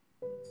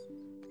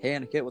Hey,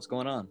 Aniket, what's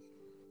going on?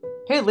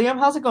 Hey Liam,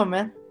 how's it going,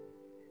 man?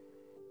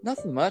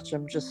 Nothing much.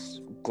 I'm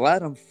just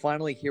glad I'm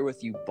finally here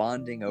with you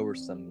bonding over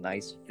some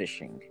nice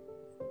fishing.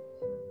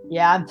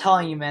 Yeah, I'm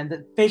telling you, man,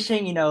 the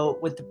fishing,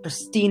 with the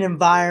pristine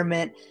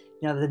environment,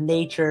 the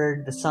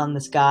nature, the sun, the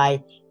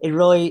sky, it's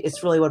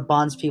really what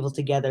bonds people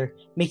together,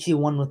 makes you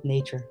one with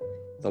nature.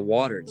 The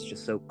water, it's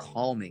just so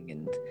calming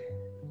and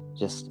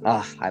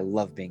I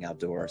love being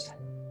outdoors.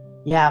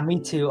 Yeah, me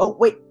too. Oh,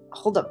 wait,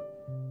 hold up.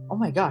 Oh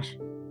my gosh.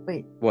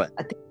 Wait. What?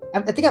 I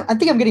think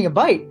I'm getting a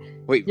bite.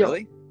 Wait, Yo,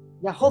 really?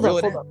 yeah, hold Reel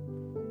up, it hold in.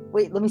 up.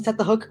 Wait, let me set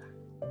the hook.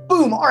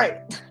 Boom, all right.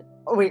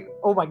 Oh wait,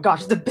 oh my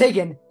gosh, it's a big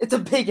one. It's a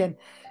big one.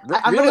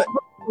 I'm Reel gonna it. go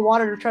in the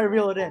water to try to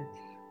reel it in.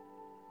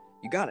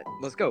 You got it.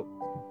 Let's go.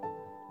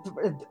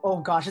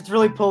 Oh gosh, it's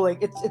really pulling.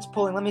 It's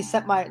pulling. Let me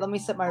set my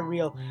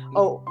reel. Don't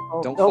Oh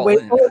fall wait.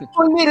 in. Oh, it's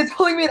pulling me. It's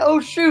pulling me.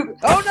 Oh shoot.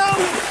 Oh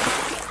no!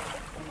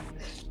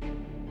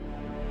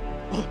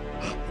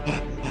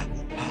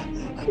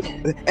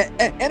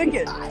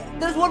 Aniket!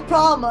 There's one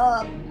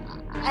problem.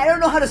 I don't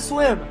know how to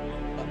swim.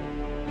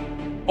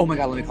 Oh my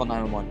god, let me call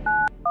 911.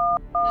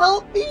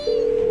 Help me!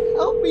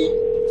 Help me!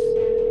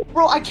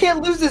 Bro, I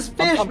can't lose this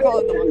fish. I'm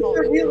calling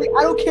them. Really,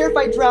 I don't care if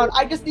I drown.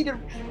 I just need to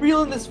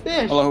reel in this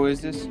fish. Hello, who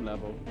is this?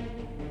 Level.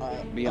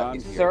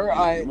 Beyond here. Sir,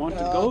 If you want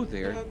to go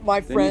there, my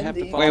then you friend, have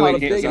to he follow caught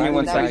the a big big one,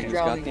 one. and now he's He's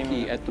got the drowning.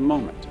 key at the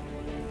moment.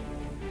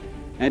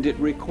 And it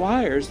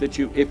requires that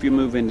if you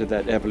move into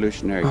that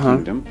evolutionary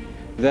kingdom,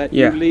 that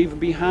you leave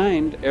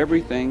behind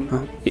everything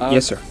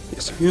Yes, sir.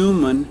 Yes, sir.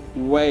 human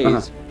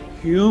ways,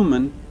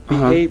 human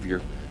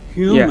behavior,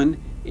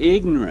 human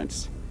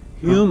ignorance,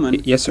 human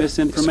Yes, sir.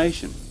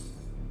 misinformation.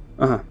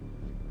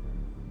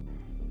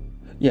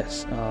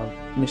 Yes,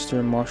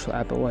 Mr. Marshall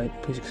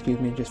Applewhite, please excuse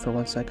me just for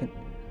 1 second.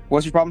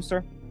 What's your problem,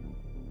 sir?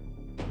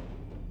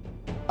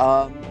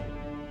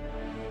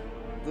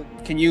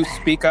 Can you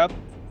speak up,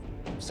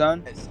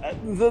 son?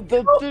 The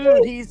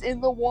dude, he's in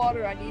the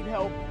water. I need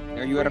help.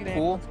 Are you at a Bring an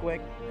pool? ambulance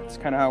quick. That's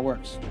kind of how it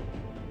works.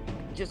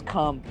 Just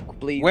come,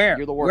 please. Where?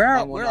 You're the worst Where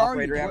 911 are you?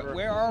 operator ever.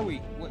 Where are we?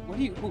 What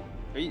do you?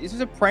 Is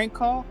this a prank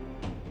call?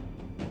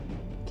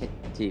 Okay,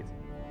 Steve.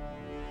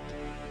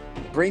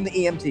 Bring the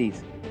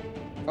EMTs.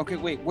 Okay,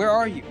 wait. Where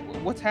are you?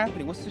 What's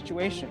happening? What's the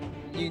situation?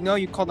 You know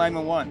you called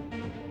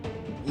 911.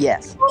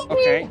 Yes.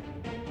 Okay.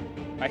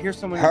 I hear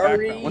someone in the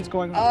Hurry background. What's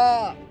going on?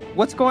 up.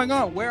 What's going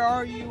on? Where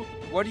are you?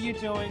 What are you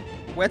doing?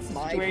 What's the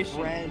My situation?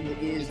 friend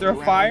is there a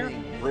fire?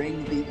 drowning.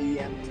 Bring the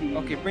EMT.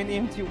 Okay, bring the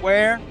EMT.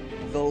 Where?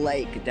 The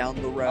lake down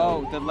the road.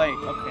 Oh, the lake.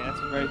 Okay, that's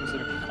very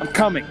specific. I'm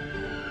coming.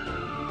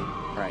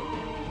 Right.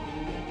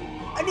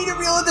 I need to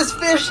reel in this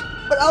fish,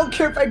 but I don't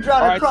care if I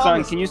drown. All I right, son.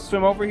 promise. Can you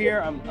swim over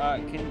here?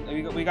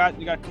 We got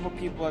a couple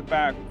people at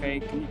back. Okay,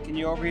 can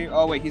you over here?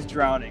 Oh wait, he's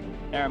drowning.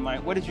 Never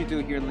mind. What did you do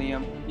here,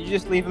 Liam? You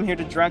just leave him here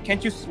to drown?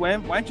 Can't you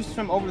swim? Why don't you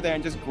swim over there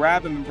and just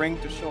grab him and bring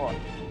him to shore?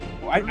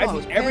 I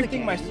was do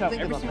everything panicking. myself.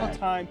 Think Every about single that.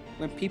 time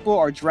when people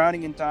are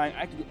drowning and dying,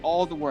 I can do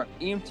all the work.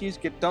 EMTs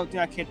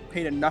I can't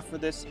paid enough for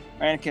this.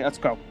 All right, okay, let's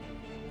go.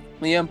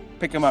 Liam,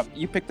 pick him up.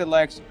 You pick the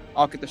legs.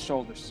 I'll get the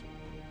shoulders.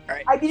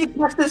 I need to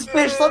catch this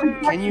fish. Let me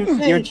catch Can you? this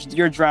fish.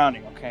 You're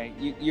drowning. Okay,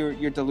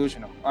 you're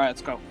delusional. All right,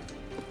 let's go.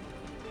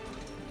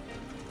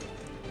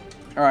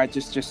 All right,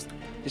 just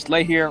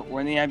lay here. We're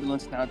in the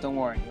ambulance now. Don't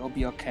worry, you'll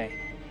be okay.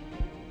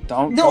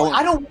 Don't. No, go.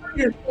 I don't want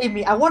you to save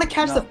me. I want to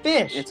catch No, the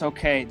fish. It's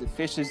okay. The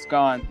fish is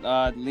gone.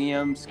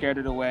 Liam scared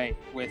it away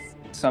with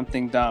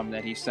something dumb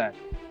that he said.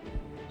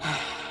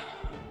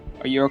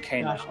 Are you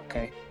okay now? Gosh.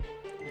 Okay.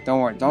 Don't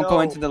worry. Don't go No.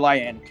 into the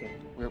light, Anakin.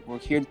 We're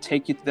here to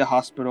take you to the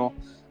hospital.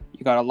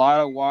 You got a lot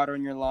of water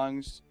in your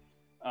lungs.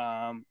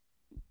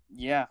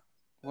 Yeah.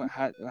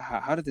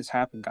 How did this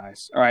happen,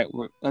 guys? All right.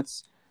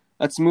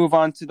 Let's move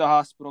on to the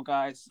hospital,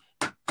 guys.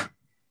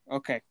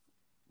 Okay.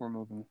 We're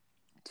moving.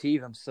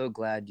 Steve, I'm so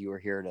glad you were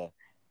here to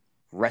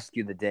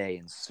rescue the day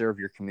and serve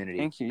your community.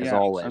 Thank you. As Yeah.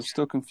 always. I'm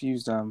still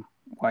confused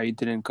why you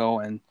didn't go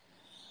and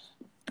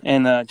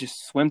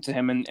just swim to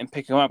him and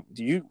pick him up.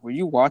 Were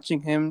you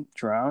watching him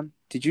drown?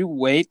 Did you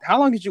wait? How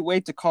long did you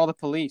wait to call the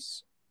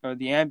police or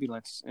the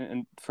ambulance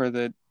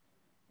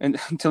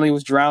until he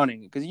was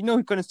drowning? Because you know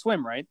he couldn't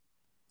swim, right?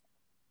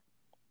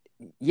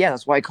 Yeah,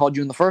 that's why I called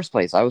you in the first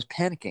place. I was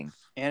panicking.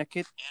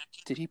 Anakin,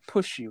 did he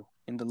push you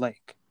in the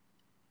lake?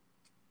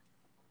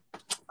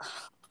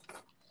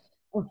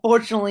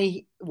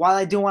 Unfortunately, while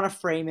I do want to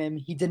frame him,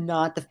 he did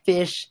not. The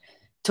fish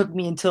took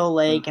me into a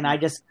lake, and I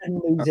just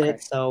couldn't lose Okay.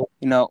 it. So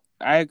You know,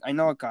 I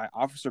know a guy,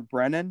 Officer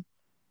Brennan.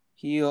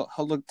 He'll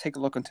take a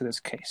look into this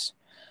case.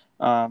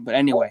 But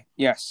anyway,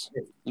 yes,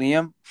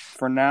 Liam.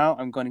 For now,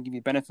 I'm going to give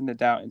you benefit of the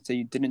doubt and say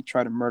you didn't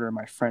try to murder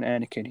my friend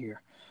Anakin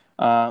here,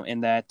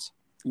 and that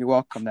you're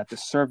welcome. That the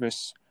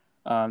service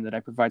that I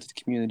provide to the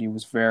community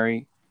was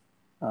very,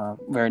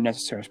 very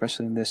necessary,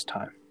 especially in this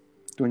time.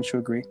 Wouldn't you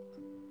agree?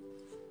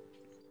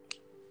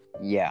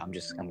 Yeah,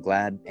 I'm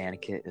glad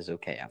Aniket is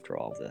okay after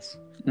all of this.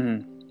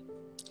 Mm-hmm.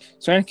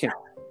 So Anakin,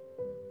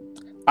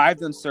 I've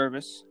done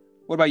service.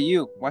 What about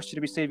you? Why should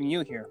I be saving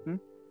you here?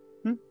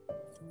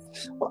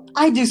 well,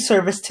 I do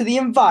service to the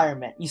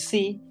environment. You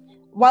see,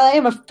 while I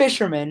am a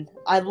fisherman,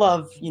 I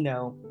love,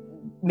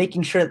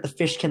 making sure that the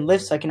fish can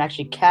live so I can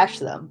actually catch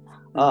them.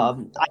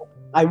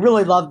 I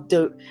really love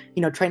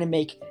trying to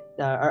make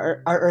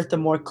our Earth a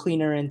more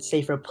cleaner and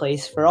safer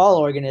place for all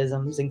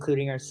organisms,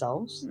 including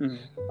ourselves.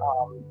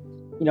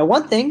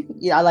 One thing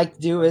I like to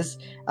do is,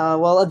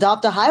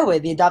 adopt a highway.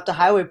 The Adopt a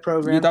Highway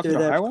program. You adopted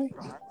a highway?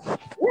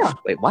 Yeah.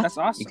 Wait, what? That's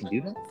awesome. You can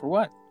do that? For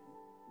what?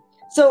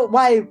 So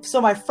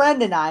my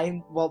friend and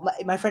I,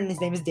 my friend, his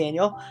name is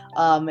Daniel,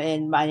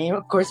 and my name,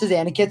 of course, is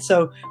Aniket.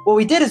 So what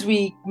we did is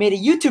we made a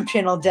YouTube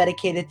channel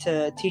dedicated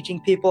to teaching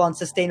people on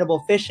sustainable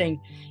fishing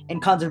and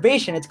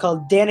conservation. It's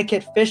called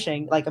Daniket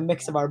Fishing, like a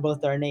mix of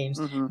both our names.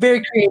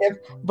 Very creative,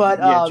 but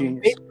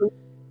basically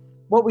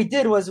what we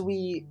did was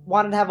we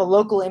wanted to have a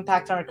local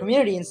impact on our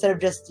community instead of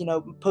just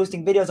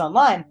posting videos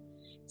online.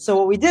 So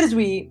what we did is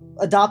we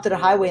adopted a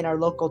highway in our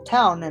local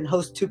town and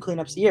host 2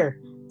 cleanups a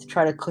year to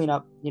try to clean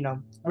up,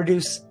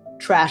 reduce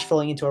trash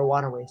flowing into our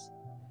waterways.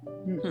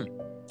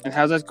 And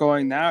how's that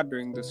going now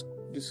during this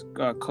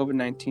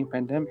COVID-19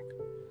 pandemic?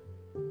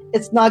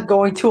 It's not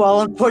going too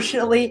well,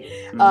 unfortunately.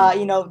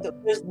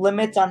 There's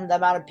limits on the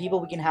amount of people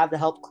we can have to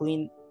help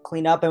clean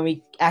up, and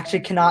we actually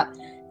cannot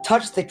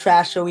touch the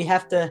trash, so we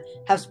have to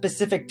have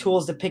specific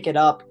tools to pick it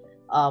up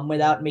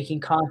without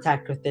making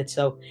contact with it.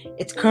 So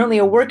it's currently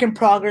a work in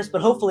progress,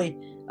 but hopefully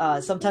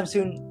sometime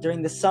soon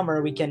during the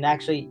summer we can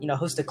actually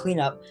host a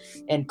cleanup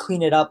and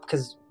clean it up,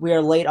 because we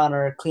are late on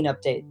our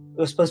cleanup date. It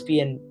was supposed to be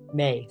in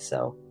May,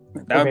 so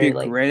that would be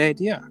a great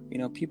idea.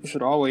 People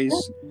should always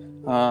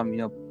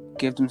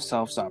give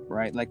themselves up,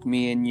 right? Like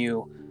me and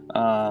you,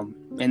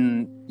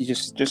 and you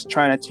just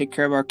trying to take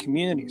care of our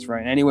communities,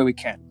 right, any way we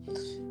can.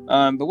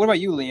 But what about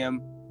you, Liam,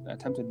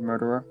 attempted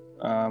murderer?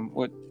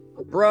 What?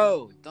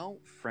 Bro,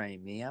 don't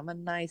frame me. I'm a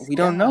nice guy. We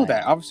don't know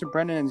that. Officer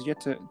Brennan is yet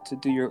to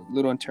do your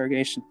little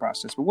interrogation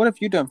process. But what have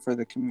you done for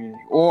the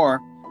community, or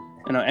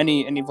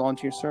any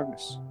volunteer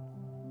service?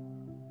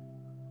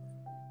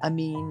 I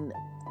mean,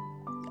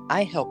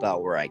 I help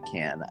out where I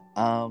can.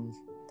 I've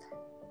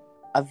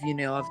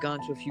gone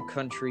to a few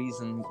countries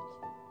and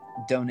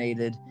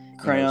donated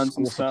crayons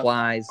school and stuff.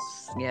 Supplies.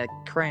 Yeah,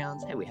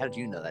 crayons. Hey, wait, how did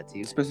you know that,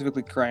 too?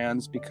 Specifically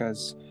crayons,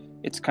 because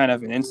it's kind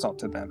of an insult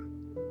to them.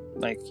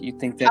 Like, you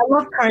think that I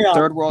love crayons.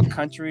 third world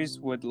countries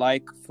would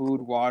like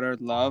food, water,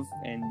 love,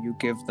 and you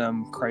give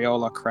them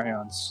Crayola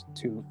crayons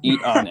to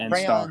eat on and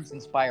Crayons starve.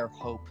 inspire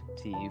hope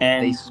to you.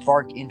 And they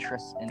spark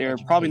interest in They're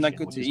education, probably not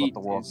good which to is eat. what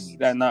the world Is needs.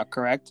 that not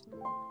correct?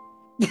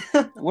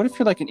 What if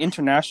you're like an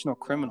international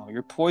criminal?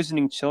 You're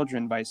poisoning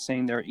children by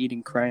saying they're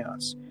eating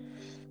crayons.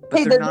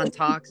 But they're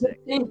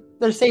non-toxic.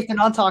 They're safe and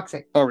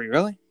non-toxic. Oh,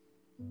 really?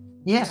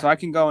 Yeah. So I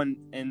can go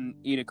and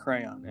eat a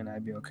crayon and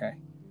I'd be okay.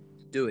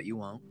 Do it, you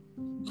won't.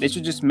 They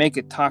should just make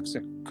it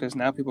toxic, because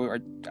now people are...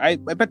 I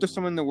bet there's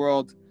someone in the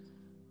world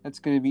that's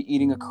going to be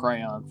eating a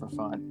crayon for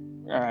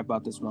fun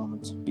about this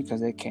moment, because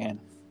they can.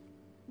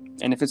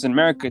 And if it's in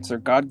America, it's their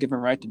God-given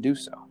right to do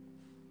so.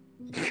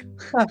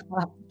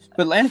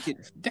 But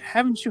Aniket,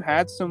 haven't you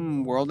had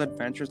some world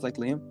adventures like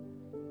Liam?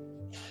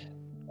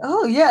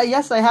 Oh, yeah.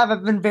 Yes, I have.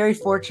 I've been very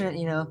fortunate,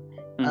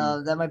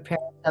 that my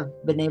parents have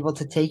been able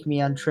to take me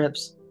on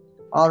trips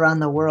all around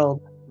the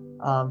world.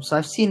 So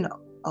I've seen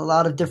a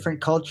lot of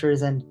different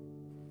cultures, and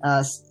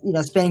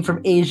spanning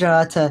from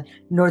Asia to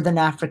Northern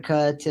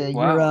Africa to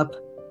Europe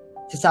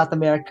to South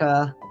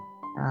America.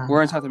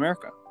 We're in South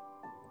America.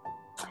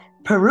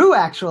 Peru,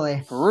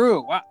 actually.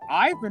 Peru. Wow.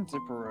 I've been to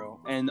Peru,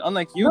 and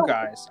unlike you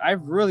guys,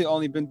 I've really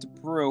only been to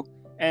Peru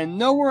and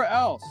nowhere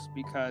else,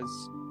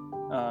 because,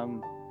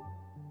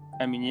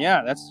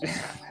 that's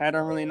I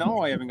don't really know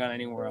why I haven't gone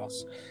anywhere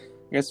else.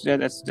 I guess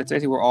that's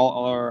actually where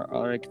all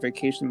our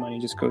vacation money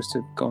just goes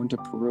to going to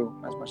Peru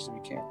as much as we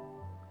can.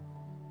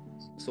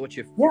 So what's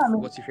your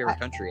favorite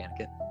country,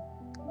 Aniket?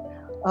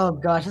 Oh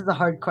gosh, that's a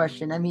hard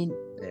question. I mean,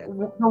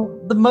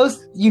 the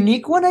most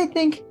unique one, I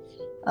think,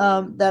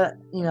 that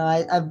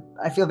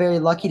I feel very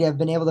lucky to have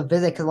been able to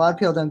visit, because a lot of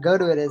people don't go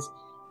to it, is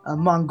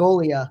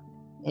Mongolia.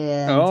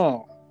 And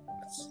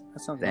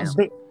that sounds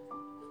awesome.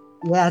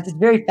 Yeah, it's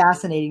very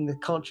fascinating, the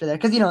culture there,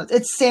 because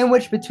it's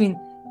sandwiched between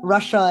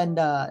Russia and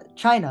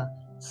China,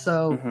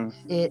 so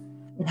it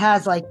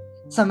has like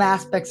some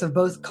aspects of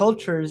both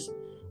cultures.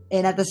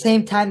 And at the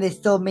same time, they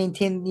still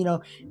maintain,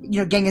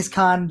 Genghis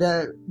Khan,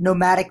 the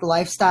nomadic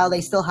lifestyle.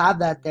 They still have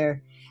that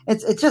there.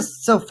 It's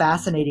just so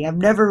fascinating. I've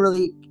never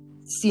really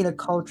seen a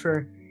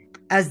culture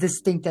as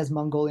distinct as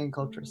Mongolian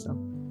culture. So,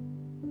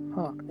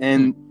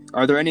 And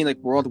are there any like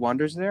world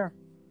wonders there?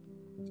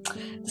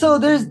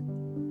 So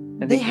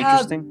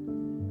Interesting.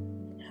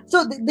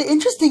 So the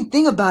interesting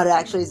thing about it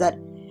actually is that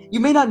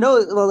you may not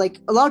know. Well, like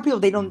a lot of people,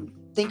 they don't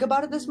think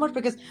about it this much,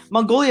 because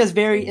Mongolia is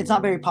it's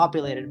not very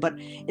populated, but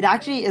it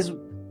actually is.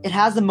 It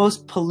has the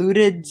most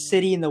polluted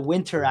city in the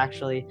winter,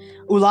 actually,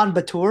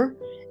 Ulaanbaatar.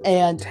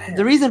 And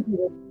the reason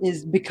for it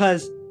is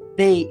because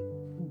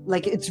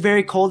it's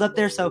very cold up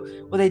there. So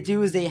what they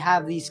do is they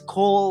have these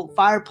coal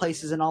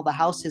fireplaces, and all the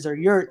houses are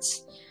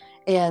yurts.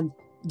 And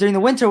during the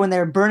winter, when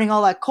they're burning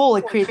all that coal,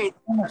 it creates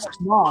so much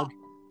smog.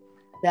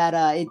 that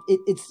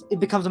it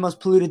becomes the most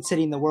polluted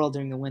city in the world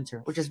during the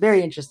winter, which is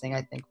very interesting,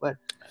 I think. But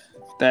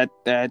that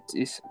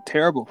is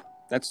terrible.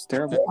 That's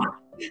terrible.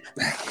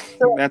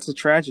 That's a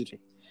tragedy.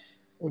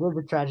 It is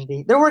a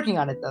tragedy. They're working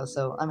on it though,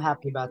 so I'm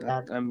happy about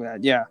that. I'm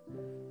glad. Yeah.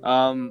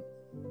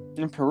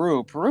 In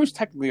Peru's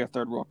technically a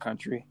third world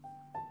country.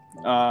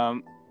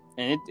 And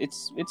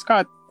it's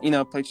got,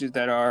 places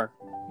that are,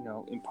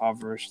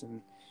 impoverished,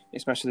 and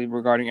especially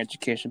regarding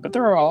education. But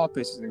there are a lot of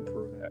places in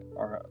Peru that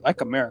are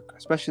like America,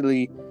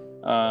 especially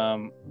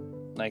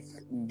like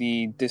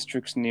the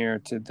districts near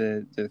to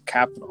the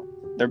capital.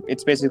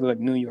 It's basically like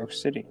New York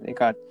City. They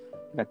got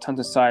tons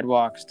of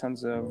sidewalks,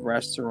 tons of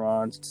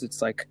restaurants.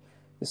 It's like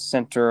the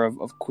center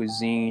of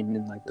cuisine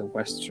in like the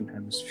Western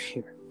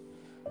Hemisphere.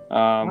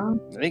 I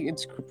think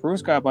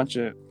Peru's got a bunch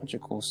of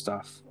cool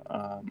stuff.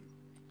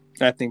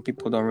 I think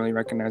people don't really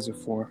recognize it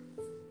for.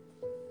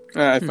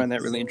 I find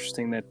that really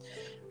interesting, that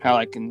how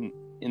like in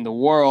the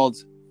world,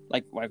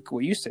 like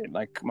what you said,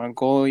 like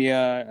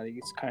Mongolia, I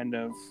think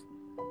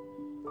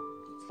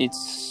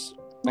it's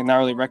like not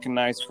really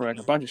recognized for like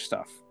a bunch of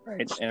stuff,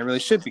 right? And it really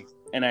should be.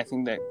 And I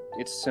think that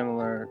it's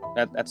similar.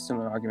 That's a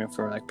similar argument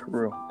for like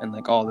Peru and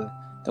like all the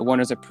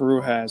wonders that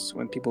Peru has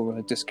when people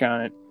really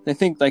discount it. They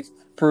think like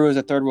Peru is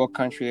a third world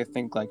country. They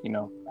think like,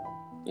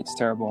 it's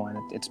terrible and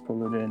it's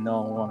polluted and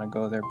no one will want to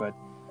go there. But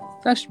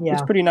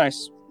it's pretty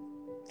nice.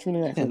 It's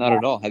really nice. Yeah, not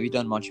at all. Have you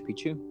done Machu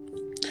Picchu?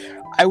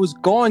 I was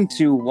going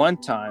to one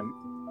time,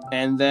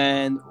 and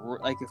then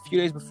like a few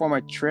days before my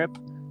trip,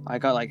 I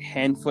got like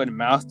hand, foot, and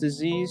mouth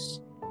disease.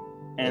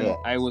 And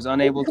I was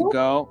unable to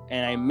go,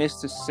 and I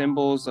missed the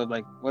symbols of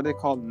like, what are they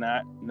called?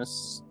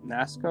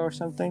 Nazca or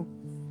something?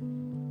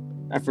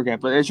 I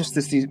forget, but it's just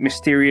these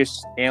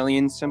mysterious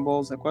alien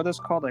symbols. Like, what are those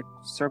called? Like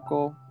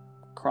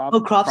crop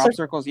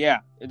circles? Yeah,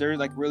 they're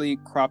like really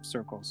crop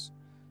circles.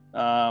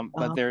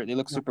 But they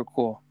look super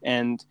cool.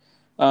 And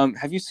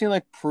have you seen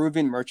like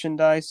Peruvian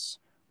merchandise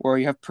where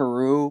you have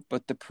Peru,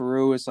 but the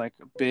Peru is like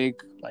a big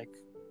like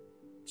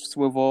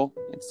swivel?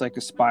 It's like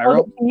a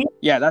spiral.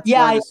 Yeah, that's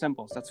one of the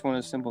symbols. That's one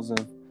of the symbols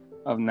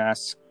of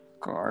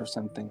NASCAR or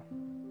something.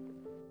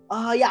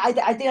 Yeah, I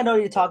think I know what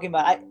you're talking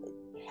about. I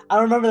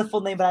don't remember the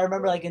full name, but I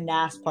remember like a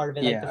NAS part of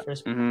it, like the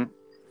first. Mm-hmm.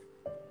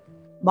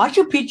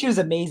 Machu Picchu is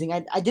amazing.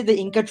 I did the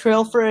Inca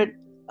Trail for it,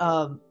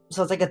 so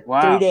it's like a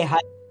 3-day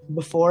hike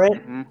before it,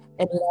 and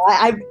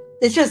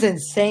it's just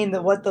insane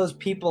that what those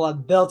people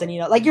have built. And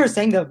like you were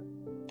saying,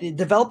 the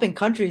developing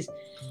countries,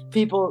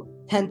 people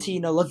tend to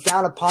look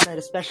down upon it,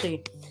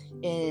 especially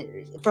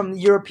from the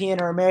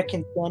European or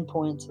American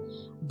standpoint.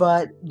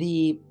 But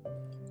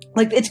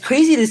it's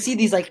crazy to see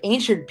these like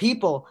ancient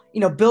people,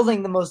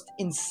 building the most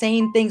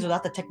insane things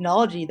without the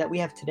technology that we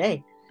have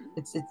today.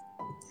 It's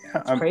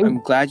crazy.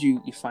 I'm glad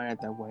you find it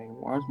that way. It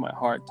warms my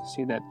heart to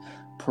see that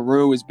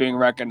Peru is being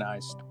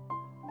recognized.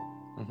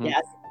 Mm-hmm.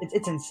 Yeah,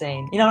 it's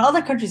insane.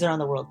 Other countries around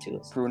the world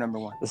too. Peru number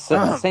one.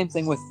 The same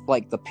thing with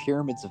like the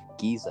pyramids of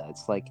Giza.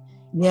 It's like,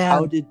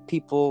 how did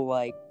people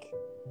like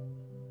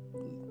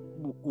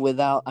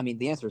without? I mean,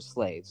 the answer is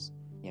slaves.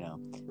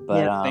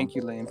 But thank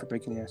you, Liam, for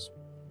breaking the ice.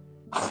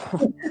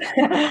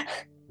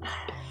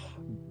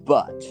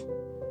 But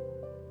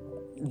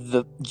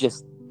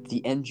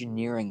the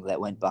engineering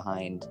that went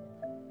behind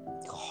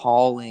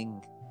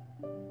hauling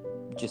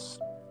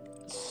just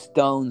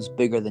stones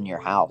bigger than your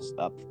house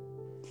up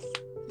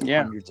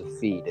hundreds of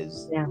feet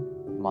is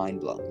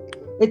mind-blowing.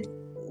 And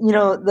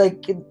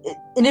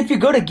if you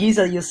go to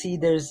Giza, you'll see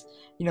there's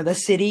the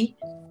city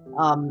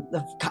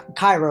of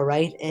Cairo,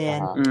 right?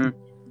 And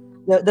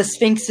the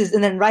Sphinx is,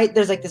 and then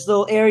there's like this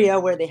little area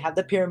where they have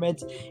the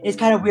pyramids. It's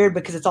kind of weird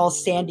because it's all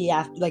sandy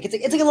after, like it's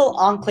like a little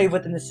enclave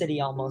within the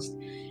city almost.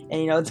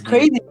 And it's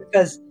crazy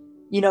because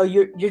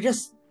you're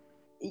just,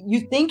 you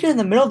think you're in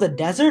the middle of the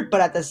desert,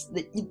 but at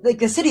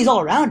the city's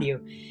all around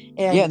you.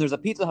 And there's a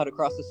Pizza Hut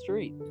across the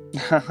street.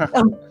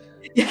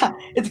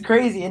 It's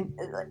crazy. And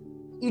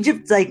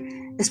Egypt, like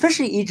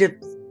especially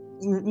Egypt,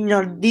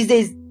 these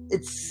days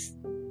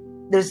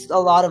there's a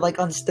lot of like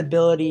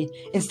instability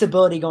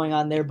going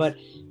on there, but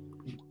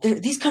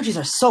these countries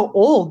are so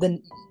old,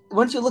 and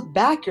once you look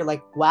back, you're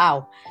like,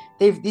 wow,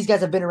 these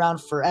guys have been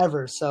around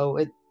forever. So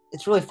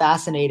it's really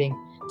fascinating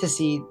to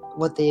see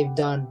what they've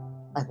done,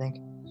 I think.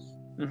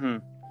 Mm-hmm.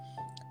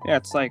 Yeah,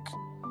 it's like,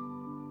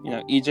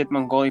 Egypt,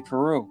 Mongolia,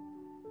 Peru.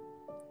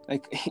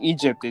 Like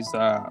Egypt is,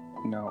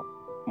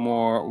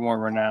 more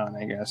renowned,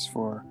 I guess,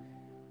 for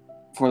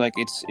like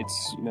its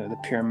the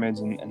pyramids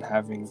and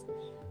having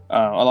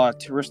a lot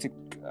of touristic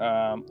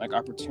like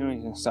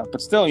opportunities and stuff.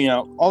 But still,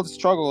 all the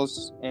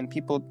struggles and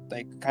people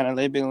like kind of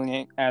labeling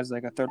it as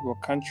like a third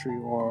world country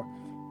or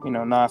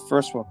not a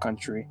first world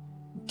country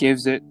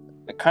gives it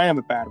a kind of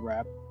a bad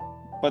rap.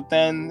 But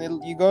then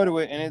you go to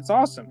it and it's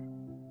awesome.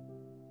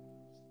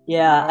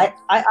 Yeah,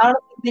 I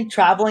honestly think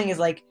traveling is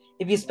like,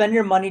 if you spend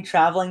your money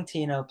traveling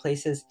to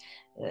places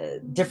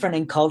different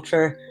in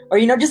culture, or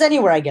just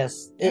anywhere, I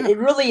guess it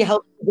really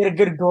helps you get a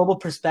good global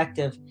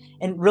perspective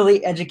and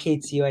really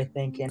educates you, I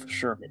think. And for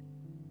sure,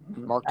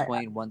 Mark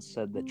Twain once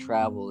said that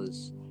travel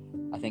is,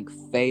 I think,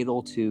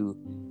 fatal to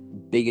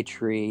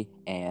bigotry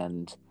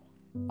and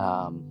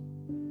I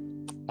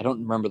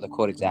don't remember the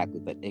quote exactly,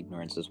 but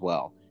ignorance as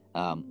well.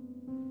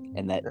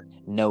 And that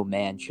no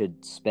man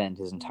should spend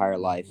his entire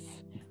life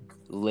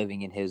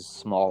living in his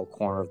small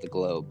corner of the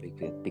globe,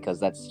 because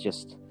that's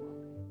just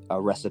a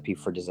recipe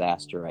for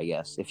disaster, I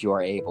guess. If you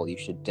are able, you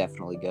should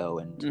definitely go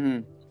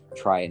and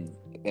try and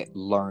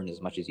learn as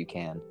much as you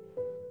can.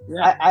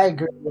 Yeah, I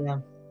agree with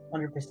him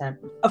 100%.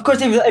 Of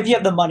course, if you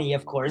have the money,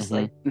 of course.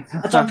 Like that's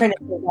what I'm trying to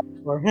say that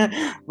for.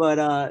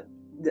 But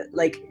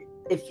like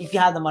if you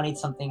have the money,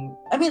 it's something.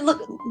 I mean,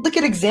 look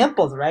at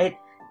examples, right?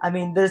 I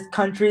mean, there's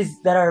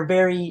countries that are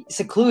very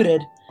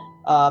secluded,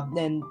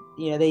 and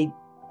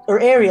or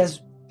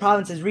areas,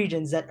 provinces,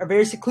 regions that are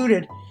very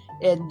secluded,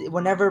 and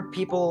whenever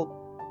people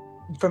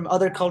from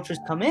other cultures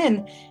come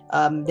in,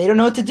 they don't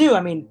know what to do.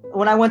 I mean,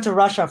 when I went to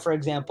Russia, for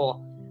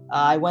example,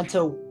 I went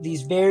to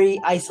these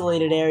very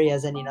isolated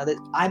areas, and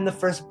I'm the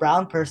first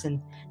brown person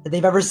that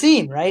they've ever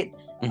seen, right?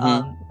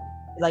 I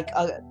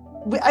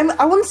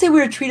wouldn't say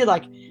we were treated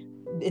like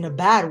in a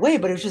bad way,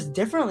 but it was just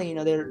differently.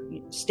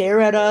 They'd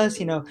stare at us.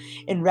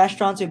 In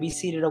restaurants, we'd be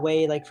seated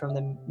away like from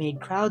the main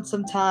crowd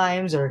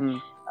sometimes, or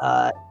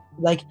but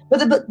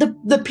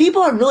the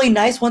people are really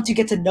nice once you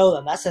get to know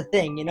them. That's the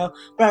thing,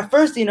 But at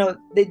first, they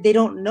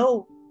don't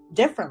know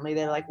differently.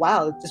 They're like,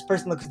 wow, this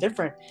person looks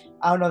different.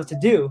 I don't know what to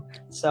do.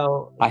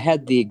 So I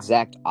had the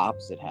exact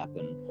opposite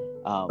happen.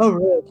 Oh,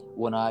 really?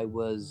 When I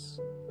was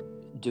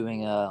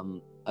doing a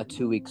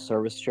 2-week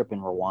service trip in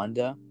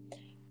Rwanda.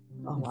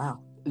 Oh, wow.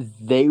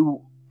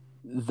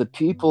 The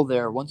people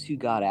there, once you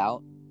got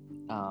out,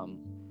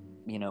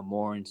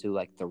 more into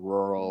like the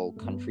rural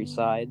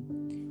countryside,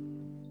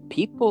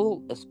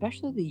 people,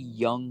 especially the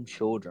young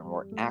children,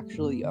 were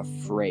actually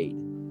afraid,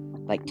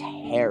 like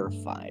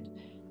terrified,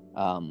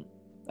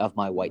 of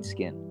my white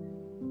skin.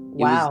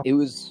 Wow. It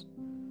was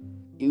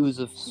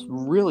a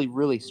really,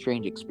 really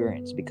strange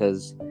experience,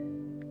 because,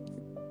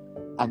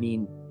 I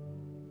mean,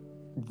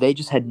 they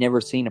just had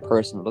never seen a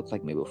person that looked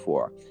like me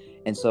before.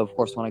 And so, of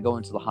course, when I go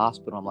into the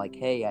hospital, I'm like,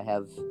 hey, I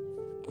have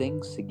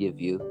things to give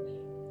you.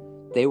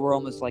 They were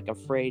almost like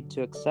afraid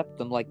to accept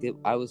them, like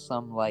I was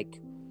some like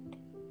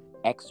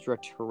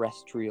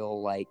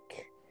extraterrestrial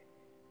like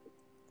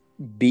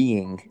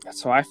being.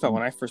 That's how I felt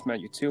when I first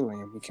met you too,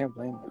 Liam. You can't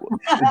blame me.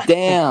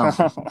 Damn.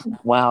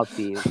 Wow,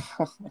 Steve.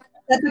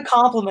 That's a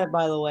compliment,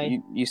 by the way.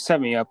 You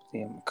set me up,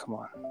 Liam. Come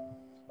on.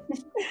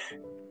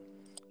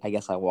 I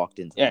guess I walked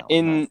into that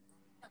one.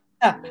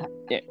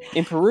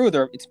 In Peru,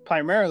 it's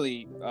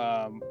primarily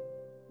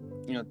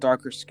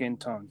darker skin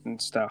tones and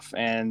stuff,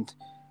 and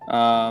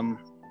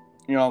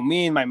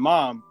me and my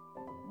mom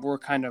were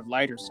kind of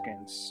lighter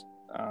skins,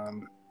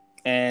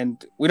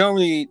 and we don't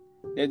really.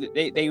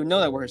 They know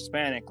that we're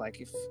Hispanic.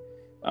 Like if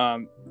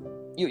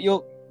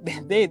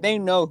they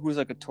know who's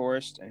like a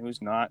tourist and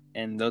who's not,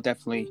 and they'll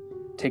definitely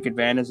take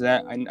advantage of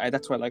that.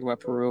 That's what I like about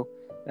Peru.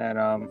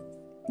 That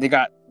they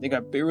got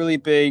really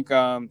big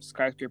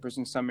skyscrapers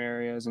in some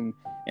areas, and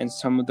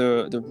some of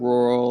the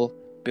rural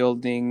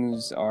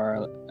buildings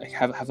are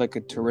have like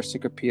a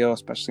touristic appeal,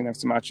 especially next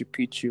to Machu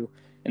Picchu.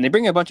 And they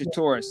bring a bunch of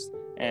tourists,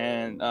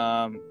 and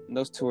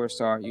those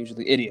tourists are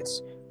usually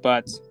idiots.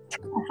 But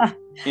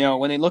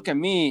when they look at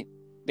me,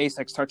 they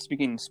like start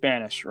speaking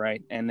Spanish,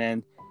 right? And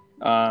then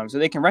so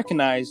they can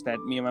recognize that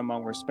me and my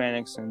mom were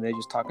Hispanics, and they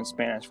just talk in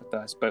Spanish with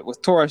us. But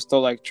with tourists,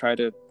 they'll like try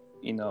to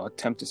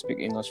attempt to speak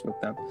English with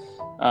them.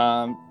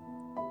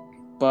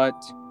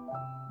 But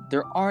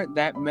there aren't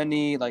that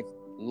many like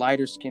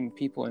lighter skinned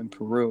people in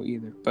Peru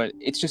either. But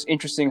it's just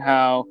interesting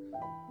how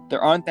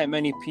there aren't that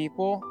many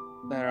people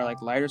that are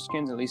like lighter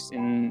skins, at least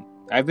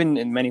I've been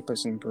in many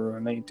places in Peru,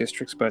 in many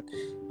districts, but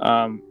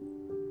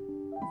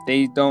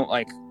they don't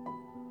like,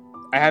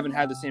 I haven't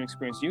had the same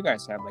experience you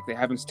guys have. Like they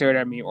haven't stared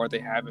at me, or they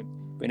haven't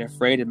been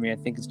afraid of me. I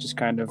think it's just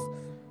kind of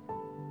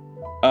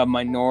a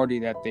minority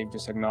that they've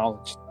just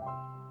acknowledged.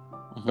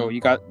 Mm-hmm. So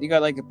you got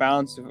like a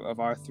balance of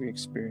our three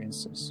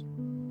experiences.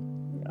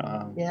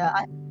 Yeah,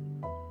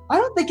 I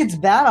don't think it's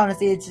bad,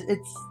 honestly. It's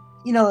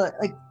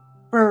like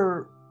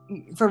for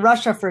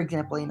Russia, for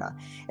example,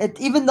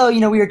 even though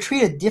we were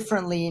treated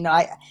differently,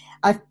 I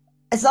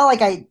it's not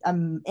like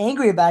I'm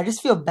angry about it. I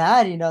just feel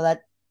bad,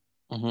 that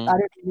mm-hmm. I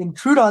didn't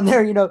intrude on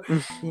their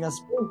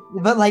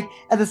but like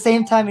at the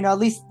same time, at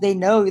least they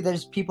know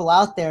there's people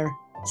out there.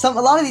 A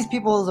lot of these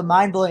people is a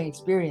mind-blowing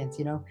experience,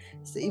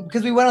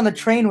 because we went on the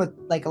train with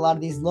like a lot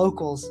of these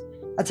locals.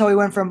 That's how we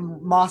went from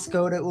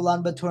Moscow to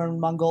Ulaanbaatar in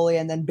Mongolia,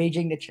 and then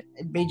Beijing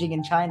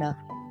in China.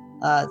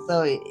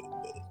 So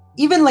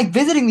even like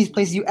visiting these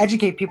places, you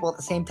educate people at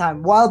the same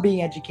time while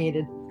being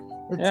educated.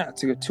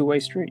 It's a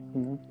two-way street.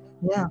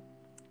 Yeah.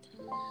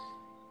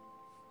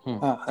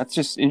 That's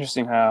just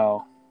interesting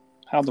how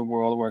the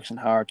world works and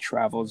how our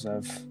travels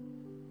have,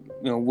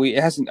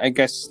 it hasn't, I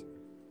guess,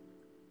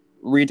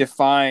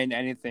 redefined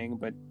anything,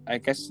 but I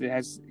guess it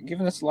has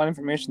given us a lot of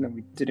information that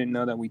we didn't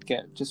know that we'd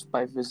get just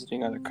by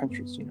visiting other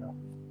countries,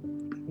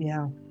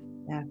 Yeah,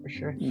 for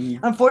sure.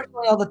 Mm-hmm.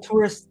 Unfortunately, all the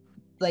tourist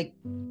like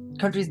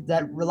countries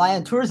that rely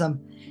on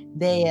tourism,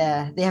 they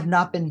have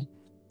not been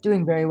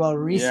doing very well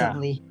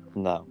recently.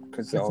 No.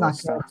 because It's all not that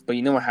stuff. But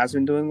you know what has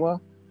been doing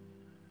well?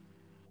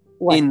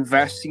 What?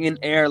 Investing in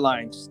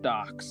airline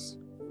stocks.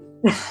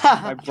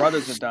 My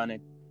brothers have done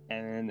it,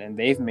 and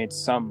they've made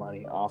some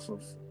money off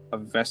of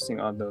investing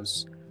on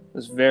those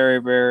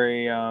very,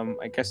 very.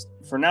 I guess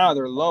for now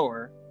they're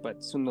lower,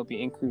 but soon they'll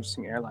be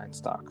increasing airline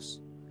stocks.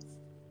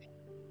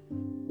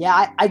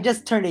 Yeah, I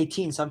just turned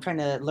 18, so I'm trying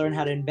to learn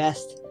how to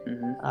invest.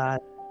 Mm-hmm.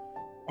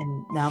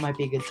 And now might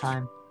be a good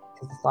time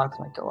because the stocks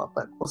might go up,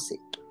 but we'll see.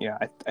 Yeah,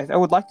 I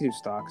would like to do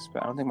stocks,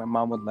 but I don't think my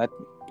mom would let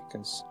me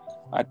because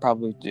I'd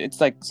probably. It's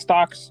like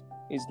stocks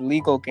is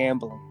legal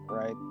gambling,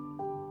 right?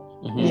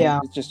 Mm-hmm. Yeah.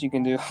 It's just you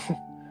can do it.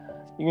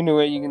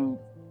 You can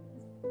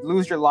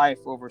lose your life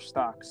over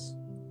stocks.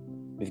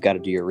 You've got to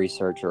do your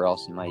research, or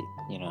else you might,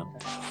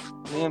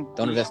 Liam,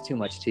 don't invest too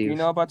much too. Do you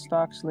know about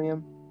stocks,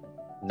 Liam?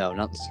 No,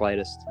 not the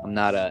slightest. I'm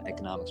not an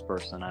economics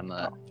person. I'm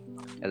as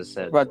I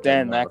said. What about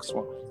Dan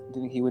Maxwell? Do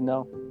you think he would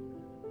know?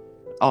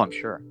 Oh, I'm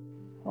sure.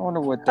 I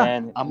wonder what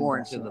Dan. I'm more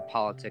into the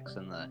politics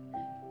and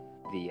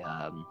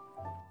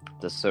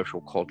the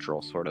social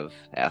cultural sort of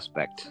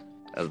aspect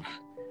of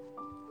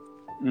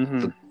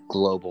the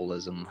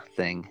globalism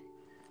thing.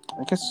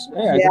 I guess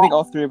I think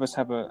all three of us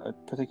have a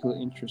particular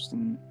interest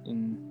in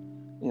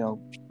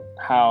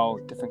how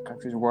different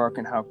countries work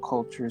and how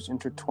cultures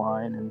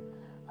intertwine and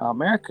how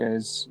America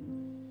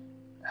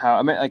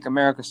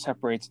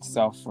separates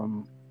itself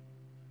from,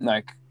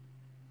 like,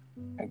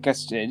 I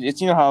guess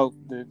it's how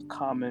the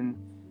common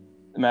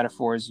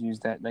metaphor is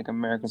used that, like,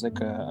 America's like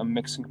a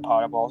mixing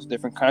pot of all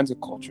different kinds of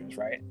cultures,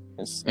 right?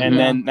 And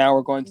then now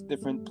we're going to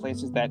different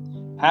places that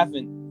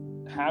haven't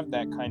have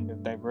that kind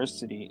of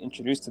diversity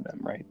introduced to them,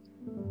 right?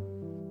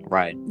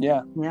 Right.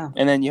 Yeah.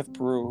 And then you have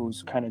Peru,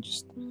 who's kind of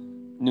just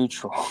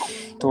neutral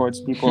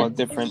towards people of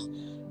different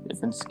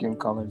skin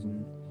colors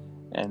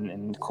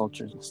and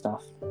cultures and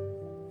stuff.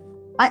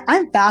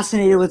 I'm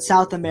fascinated with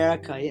South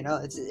America.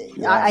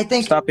 I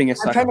think stop being a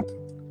sucker.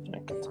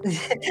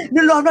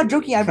 No, I'm not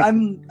joking. I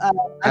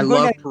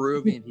love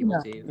Peruvian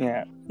people too.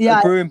 Yeah. The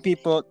Peruvian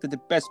people, they're the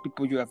best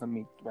people you ever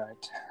meet,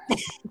 right?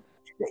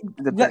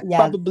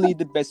 Probably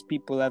the best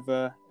people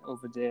ever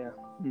over there.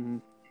 Mm-hmm.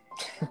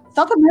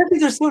 South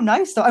Americans are so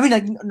nice, though. I mean,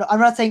 like, no, I'm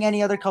not saying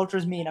any other culture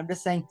is mean. I'm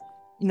just saying,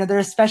 they're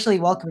especially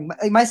welcoming.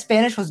 My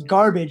Spanish was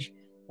garbage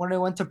when I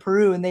went to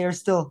Peru, and they are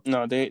still.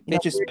 No, they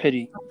just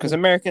pity, because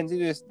Americans do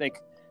this. Like,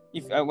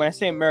 when I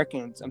say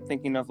Americans, I'm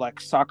thinking of like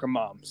soccer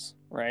moms,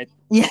 right?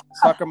 Yeah.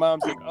 Soccer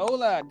moms like,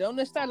 "Hola,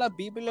 ¿dónde está la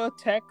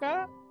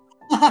biblioteca?"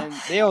 And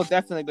they'll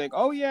definitely be like,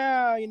 "Oh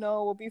yeah,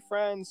 we'll be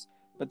friends."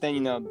 But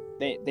then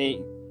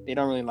they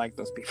don't really like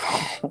those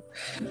people.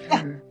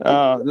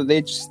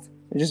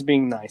 They're just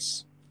being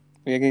nice.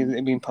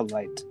 They're being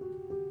polite.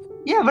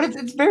 Yeah, but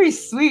it's very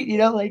sweet,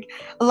 like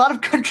a lot of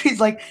countries,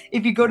 like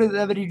if you go to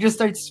them and you just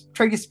start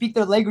trying to speak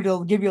their language,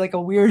 they'll give you like a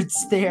weird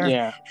stare.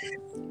 Yeah.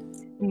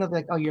 They'll be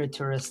like, "Oh, you're a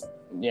tourist."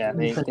 Yeah,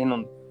 they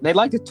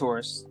like the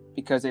tourists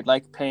because they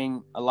like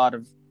paying a lot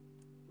of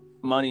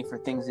money for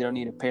things they don't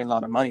need to pay a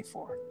lot of money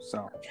for.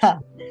 So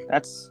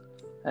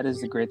that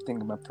is the great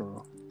thing about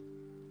Peru.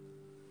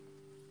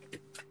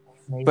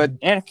 Amazing. But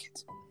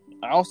Anakin,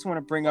 I also want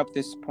to bring up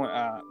this point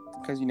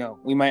because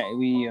we've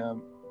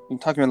been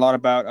talking a lot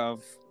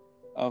about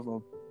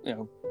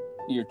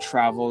your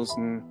travels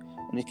and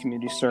the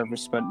community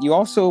service, but you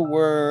also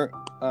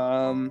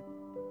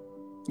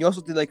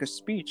did like a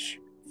speech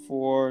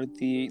for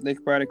the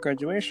Lake Braddock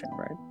graduation,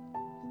 right?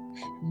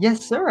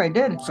 Yes, sir, I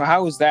did. So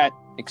how was that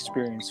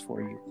experience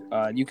for you?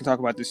 You can talk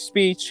about the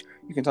speech.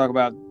 You can talk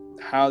about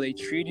how they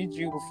treated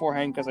you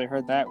beforehand, because I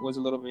heard that was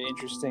a little bit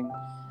interesting.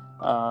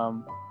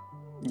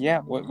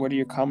 Yeah, what are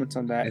your comments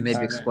on that? And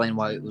maybe explain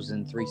why it was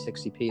in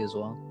 360p as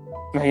well.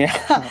 Yeah.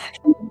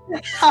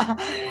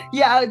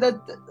 Yeah.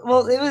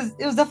 Well, it was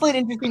definitely an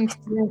interesting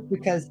experience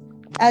because,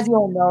 as you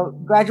all know,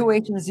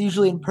 graduation is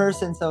usually in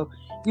person. So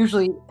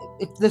usually,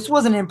 if this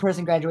wasn't an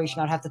in-person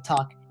graduation, I'd have to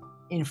talk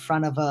in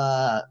front of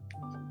a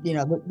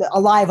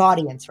live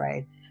audience,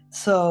 right?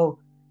 So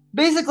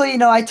basically,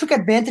 I took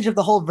advantage of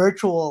the whole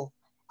virtual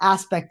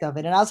aspect of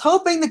it, and I was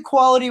hoping the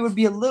quality would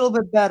be a little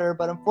bit better,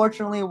 but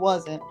unfortunately, it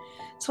wasn't.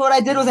 So what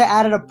I did was I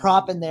added a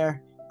prop in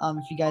there,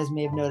 if you guys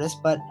may have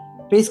noticed. But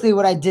basically,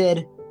 what I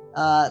did,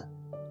 I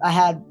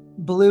had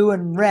blue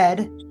and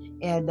red,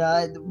 and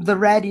the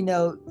red,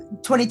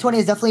 2020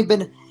 has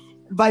definitely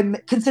been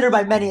considered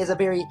by many as a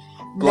very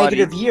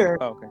negative year.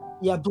 Oh, okay.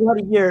 Yeah,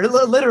 bloody year,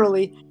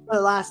 literally for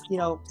the last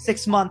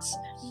 6 months,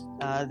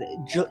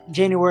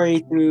 January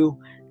through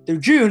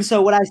June.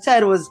 So what I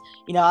said was,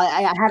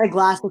 I had a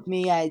glass with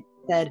me. I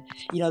said,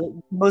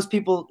 most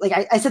people, like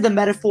I said, the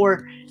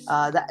metaphor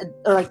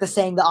or like the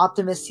saying, the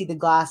optimists see the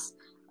glass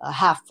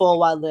half full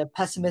while the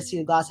pessimists see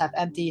the glass half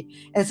empty.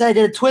 And so I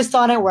did a twist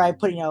on it where I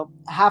put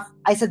half.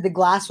 I said the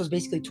glass was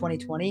basically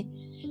 2020,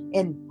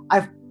 and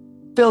I've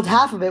filled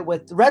half of it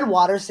with red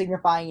water,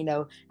 signifying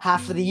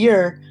half of the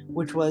year,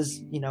 which was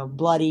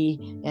bloody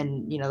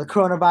and the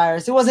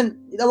coronavirus. It wasn't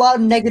a lot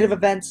of negative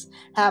events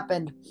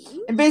happened,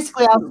 and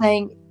basically I was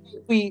saying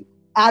if we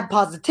add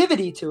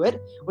positivity to it,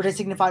 which I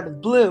signified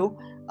with blue,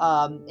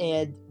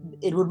 and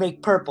it would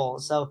make purple.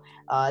 So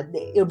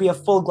it would be a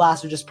full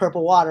glass of just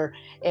purple water,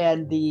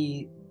 and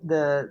it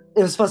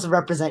was supposed to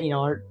represent,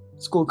 our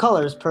school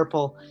colors,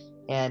 purple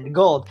and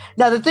gold.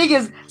 Now the thing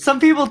is, some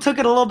people took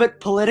it a little bit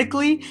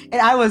politically, and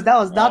that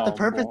was not the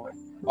purpose. Boy.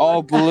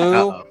 Oh,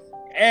 blue. Uh-oh.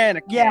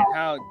 Anakin, Yeah.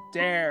 how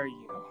dare you?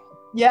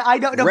 Yeah, I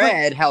don't know.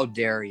 Red, how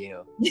dare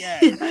you?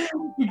 Yes.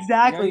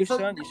 Exactly. You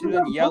should have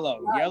done yellow.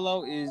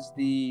 Yellow is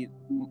the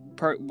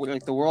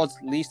world's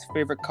least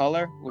favorite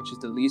color, which is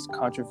the least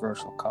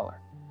controversial color.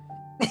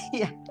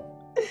 Yeah.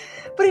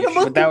 But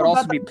But that would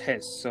also be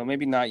piss, so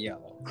maybe not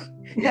yellow.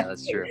 Yeah,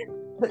 that's true.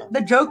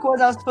 The joke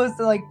was I was supposed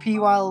to pee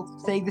while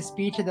saying the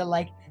speech, and then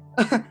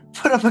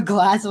put up a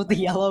glass with the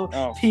yellow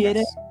pee in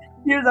it.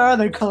 Here's our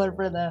other color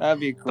for that.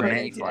 That'd be a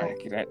great Right.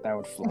 idea. That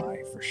would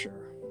fly for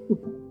sure.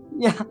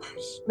 Yeah,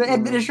 the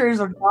administrators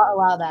would not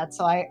allow that,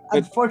 so I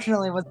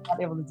unfortunately was not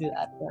able to do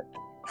that. But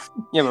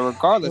yeah, but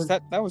regardless,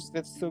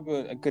 that's still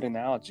a good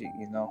analogy.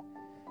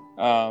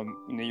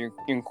 You're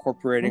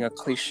incorporating a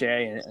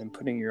cliche and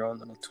putting your own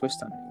little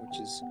twist on it, which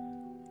is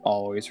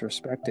always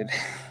respected.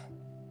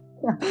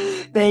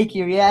 Thank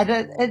you. Yeah, I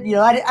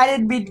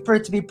didn't mean for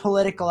it to be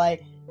political. I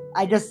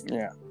just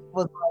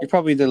was. You're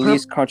probably the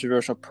least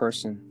controversial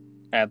person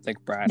at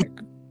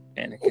Braddock,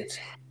 Anakin.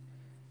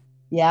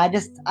 Yeah,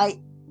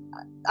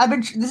 I've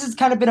been. This has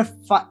kind of been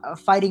a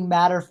fighting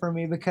matter for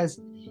me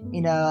because,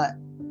 a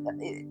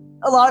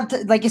lot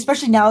of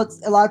especially now,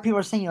 a lot of people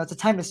are saying it's a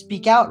time to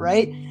speak out,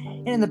 right?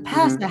 And in the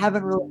past, I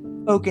haven't really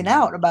spoken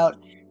out about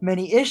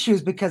many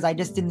issues because I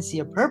just didn't see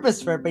a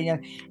purpose for it. But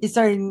it's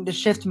starting to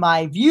shift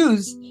my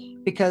views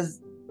because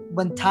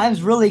when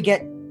times really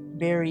get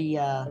very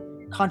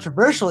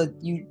controversial,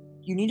 you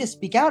need to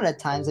speak out at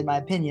times, in my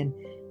opinion,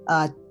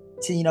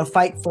 to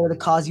fight for the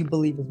cause you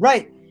believe is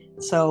right.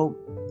 So,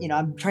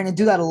 I'm trying to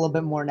do that a little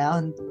bit more now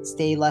and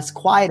stay less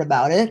quiet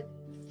about it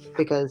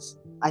because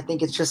I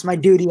think it's just my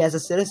duty as a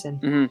citizen.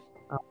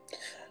 Mm-hmm.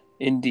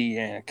 Indeed,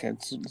 yeah,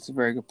 it's a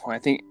very good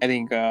point. I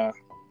think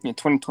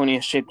 2020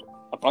 has shaped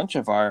a bunch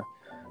of our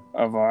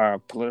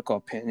political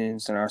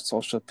opinions and our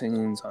social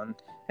opinions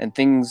and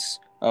things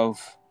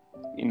of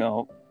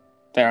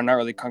that are not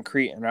really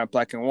concrete and not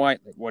black and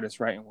white, like what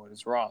is right and what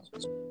is wrong.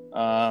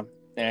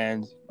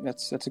 And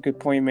that's a good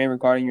point you made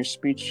regarding your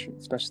speech,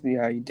 especially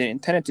how you didn't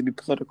intend it to be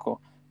political.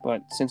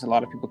 But since a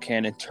lot of people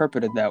can't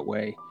interpret it that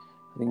way,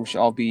 I think we should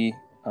all be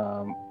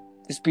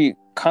just be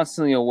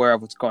constantly aware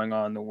of what's going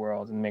on in the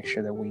world and make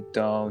sure that we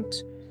don't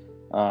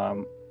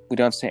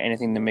say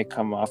anything that may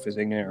come off as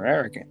ignorant or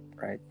arrogant,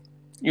 right?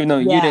 Even though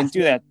you didn't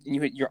do that,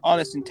 your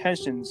honest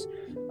intentions,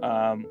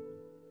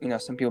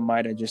 some people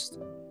might have just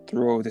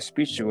threw the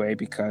speech away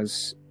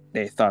because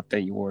they thought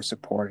that you were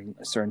supporting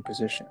a certain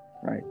position,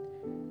 right?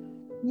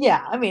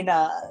 Yeah, I mean,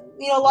 a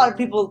lot of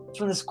people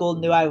from the school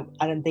knew I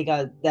didn't think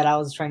that I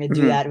was trying to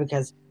do that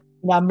because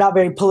I'm not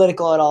very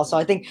political at all. So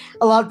I think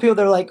a lot of people,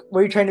 they're like,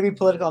 "Were you trying to be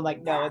political?" I'm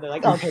like, "No." And they're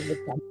like, "Okay, that's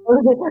fine."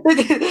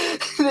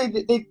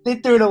 they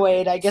threw it away,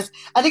 and I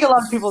think a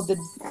lot of people did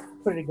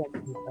put it against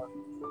me.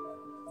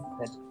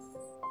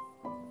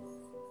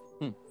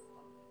 So.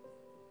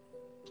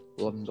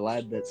 Well, I'm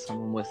glad that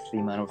someone with the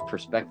amount of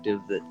perspective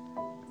that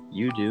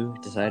you do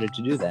decided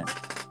to do that.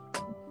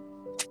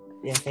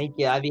 Yeah, thank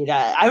you. I mean,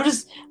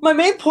 my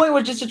main point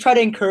was just to try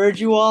to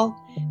encourage you all.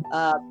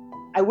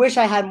 I wish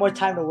I had more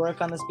time to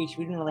work on the speech.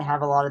 We didn't really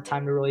have a lot of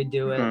time to really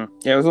do it. Mm-hmm.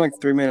 Yeah, it was only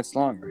 3 minutes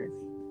long, right?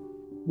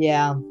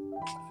 Yeah,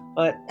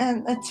 but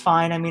it's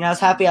fine. I mean, I was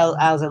happy I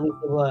was at least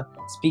able to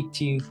speak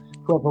to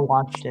whoever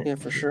watched it. Yeah,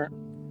 for sure.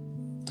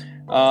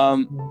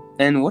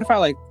 And what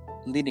about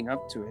leading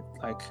up to it,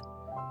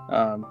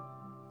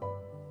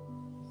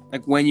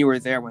 when you were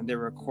there when they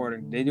were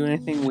recording? Did they do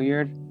anything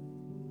weird?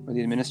 Were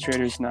the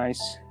administrators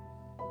nice?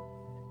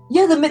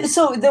 Yeah,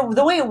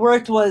 the way it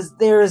worked was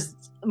there's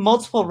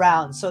multiple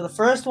rounds. So the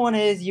first one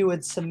is you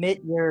would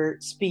submit your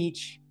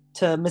speech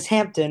to Ms.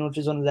 Hampton, which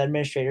is one of the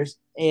administrators,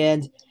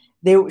 and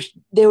they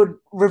would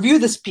review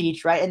the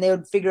speech, right? And they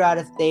would figure out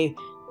if they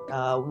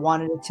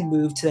wanted it to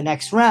move to the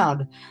next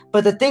round.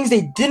 But the things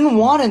they didn't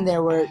want in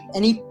there were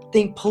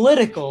anything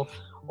political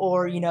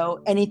or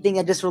anything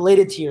that just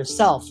related to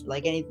yourself,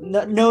 like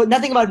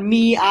nothing about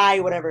me,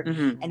 whatever,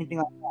 anything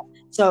like that.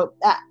 So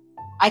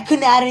I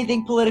couldn't add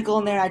anything political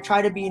in there. I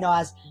try to be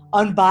as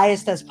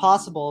unbiased as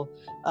possible,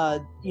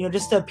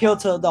 just to appeal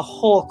to the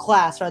whole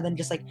class rather than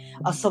just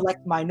a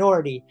select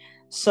minority.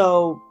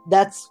 So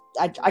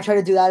I try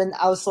to do that, and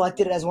I was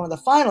selected as one of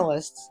the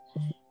finalists.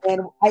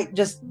 And I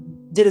just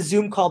did a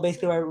Zoom call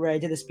basically where I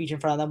did a speech in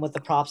front of them with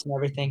the props and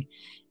everything,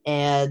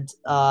 and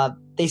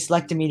they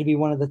selected me to be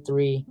one of the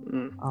 3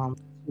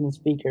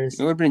 speakers.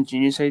 It would have been a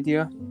genius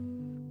idea.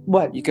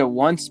 What? You get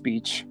one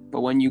speech, but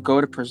when you go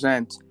to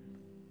present,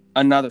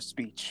 another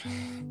speech.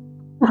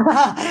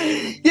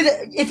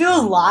 If it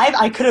was live,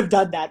 I could have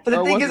done that. But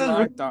the thing is, it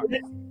was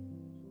recorded.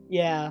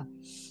 Yeah.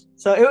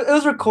 So it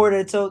was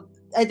recorded. So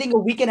I think a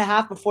week and a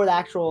half before the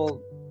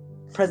actual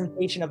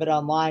presentation of it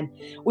online,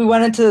 we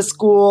went into the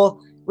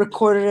school,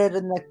 recorded it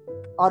in the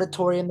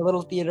auditorium, the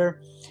little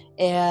theater,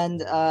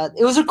 and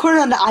it was recorded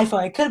on the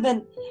iPhone. It could have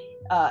been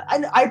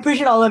I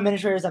appreciate all the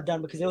administrators have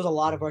done because it was a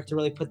lot of work to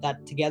really put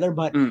that together.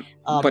 But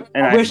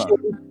I wish it was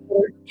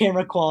better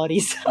camera quality.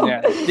 So.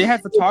 Yeah, they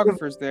had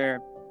photographers there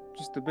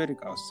just a bit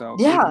ago, so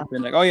yeah,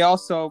 been like, oh yeah,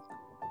 also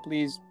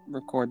please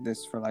record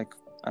this for like,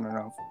 I don't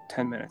know,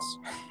 10 minutes.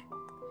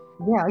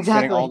 Yeah,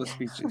 exactly. Getting all the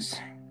speeches.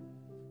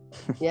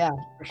 Yeah,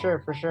 for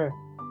sure.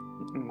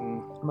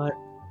 Mm-hmm. But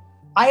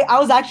I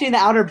was actually in the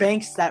Outer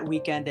Banks that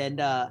weekend and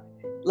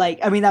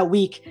that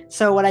week.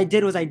 So what I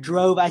did was I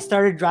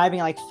started driving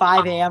at like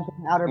 5 a.m.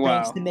 from the Outer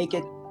Banks to make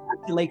it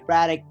to Lake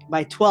Braddock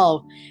by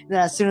 12. And then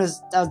as soon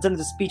as I was done with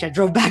the speech, I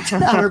drove back to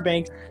the Outer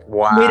Banks.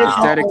 Wow.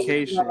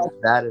 Dedication.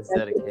 That is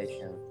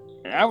dedication.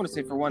 And I want to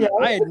say for one,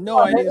 I had no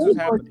idea this was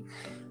happening.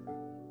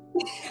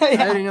 I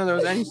didn't know there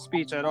was any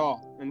speech at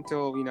all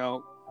until,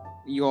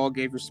 you all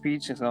gave your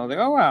speech. And so I was like,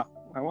 oh, wow.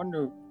 I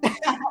wonder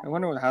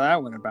how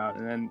that went about.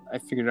 And then I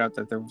figured out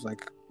that there was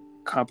like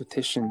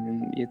competition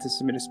and you had to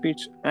submit a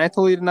speech. And I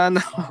totally did not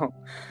know.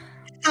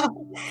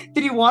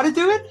 Did you want to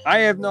do it? I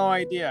have no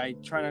idea. I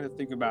try not to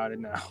think about it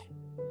now.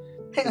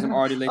 Because I'm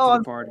already late to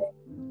the party.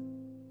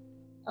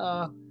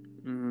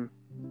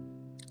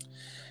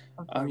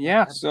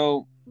 Yeah,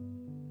 so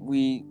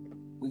we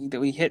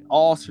hit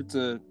all sorts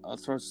of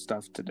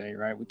stuff today,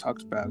 right? We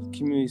talked about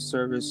community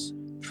service,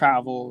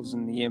 travels,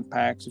 and the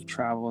impacts of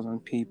travels on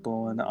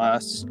people and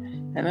us,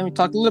 and then we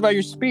talked a little about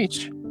your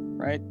speech,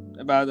 right?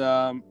 About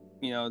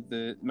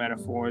the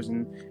metaphors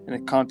and the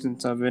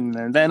contents of it,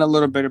 and then a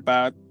little bit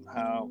about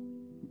how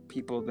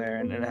people there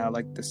and how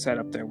like the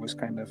setup there was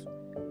kind of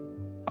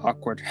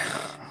awkward.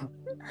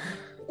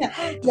 yeah,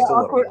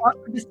 awkward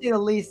to say the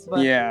least.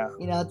 But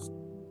it's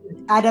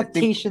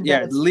adaptation.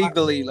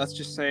 Legally, let's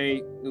just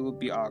say it would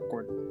be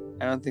awkward.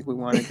 I don't think we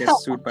want to get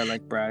sued by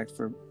like Braddock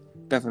for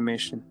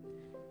defamation.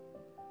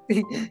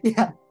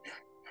 Yeah.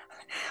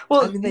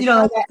 Well, they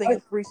shot the thing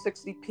at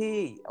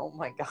 360p. Oh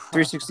my god.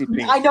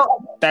 360p. I know.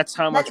 That's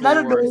how much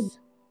we're worth.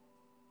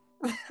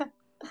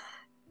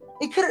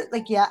 It could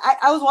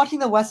I was watching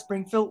the West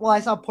Springfield. Well, I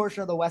saw a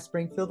portion of the West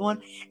Springfield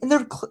one, and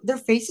their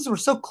faces were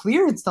so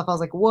clear and stuff. I was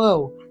like,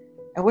 whoa!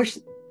 I wish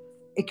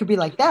it could be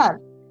like that.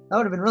 That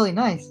would have been really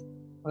nice.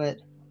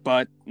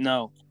 But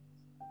no.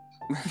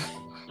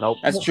 Nope.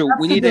 That's true.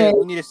 We need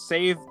to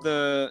save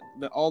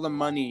all the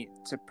money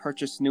to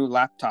purchase new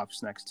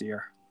laptops next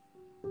year.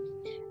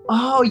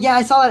 Oh yeah,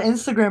 I saw that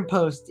Instagram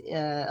post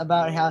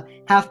about how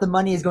half the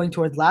money is going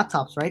towards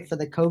laptops, right, for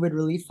the COVID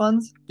relief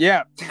funds.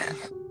 Yeah.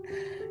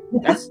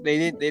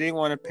 They didn't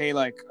want to pay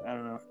like, I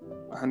don't know,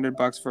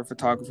 $100 for a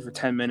photographer for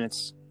 10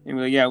 minutes. And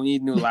we're like, we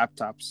need new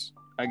laptops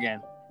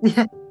again.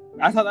 Yeah.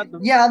 I thought that.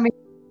 Yeah, I mean,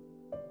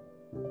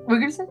 what were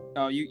you gonna say?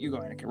 Oh, you go,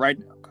 Anakin. Right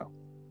now, go.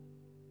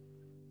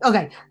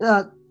 Okay.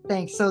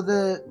 Thanks. So it's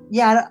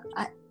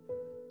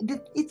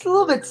a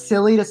little bit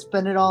silly to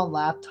spend it all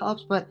on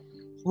laptops, but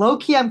low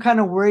key, I'm kind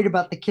of worried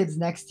about the kids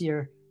next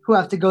year who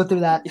have to go through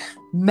that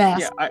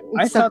mess. Yeah,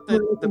 I thought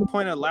that the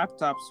point of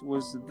laptops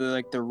was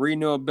the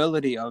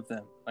renewability of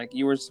them. Like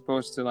you were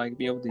supposed to like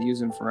be able to use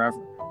them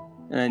forever,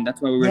 and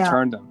that's why we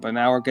returned them. But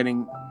now we're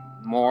getting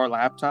more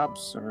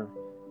laptops, or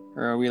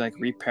are we like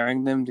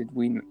repairing them? Did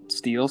we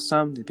steal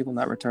some? Did people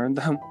not return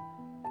them?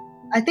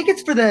 I think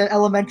it's for the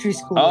elementary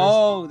school.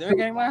 Oh, they're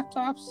getting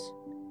laptops?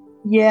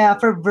 Yeah,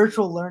 for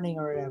virtual learning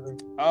or whatever.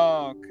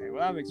 Oh, okay.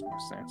 Well, that makes more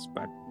sense.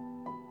 But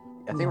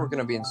I think we're going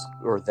to be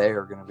they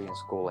are going to be in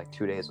school like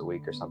 2 days a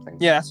week or something.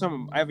 Yeah, that's what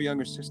I have a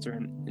younger sister,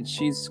 and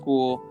she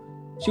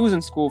was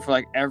in school for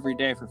like every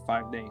day for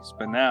 5 days.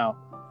 But now,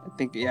 I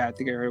think I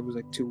heard it was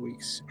like 2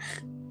 weeks.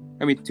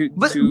 I mean, two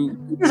days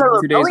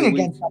a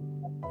week.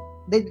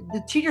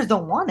 The teachers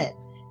don't want it.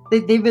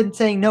 They've been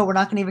saying, no, we're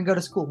not going to even go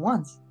to school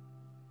once.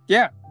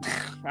 Yeah.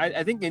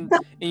 I think in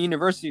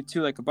university,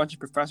 too, like a bunch of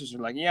professors are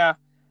like, yeah,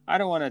 I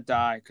don't want to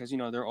die because,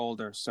 they're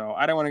older. So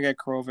I don't want to get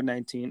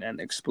COVID-19 and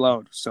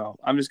explode. So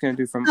I'm just going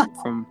to do from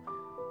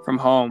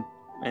home.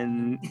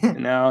 And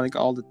now, like,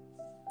 all the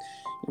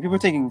people are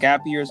taking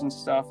gap years and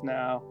stuff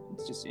now.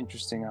 It's just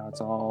interesting how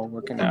it's all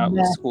working out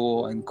with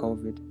school and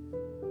COVID.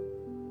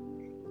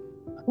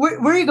 Where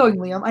are you going,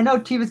 Liam? I know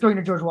Tiva's going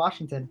to George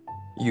Washington.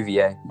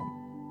 UVA.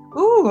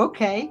 Ooh,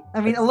 okay.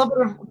 I mean, a little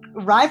bit of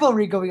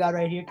rivalry going on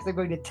right here because I'm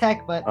going to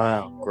Tech, but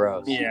oh,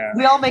 gross. Yeah,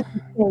 we all make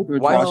mistakes.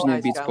 George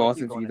Washington beats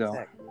both of you,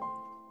 though.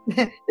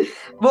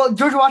 Well,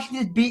 George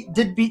Washington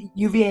did beat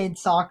UVA in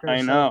soccer.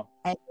 I know.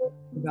 So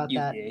about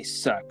UVA that.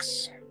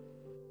 Sucks.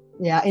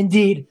 Yeah,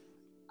 indeed.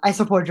 I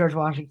support George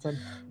Washington.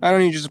 I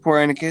don't need your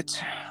support,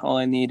 Anakin. All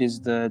I need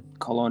is the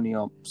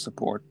colonial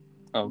support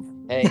of.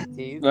 Hey,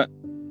 Steve. What?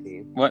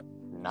 Steve. What?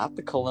 Not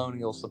the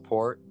colonial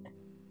support.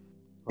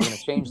 We're going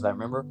to change that,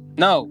 remember?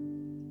 No.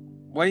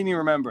 What do you mean,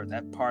 remember?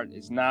 That part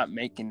is not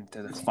making it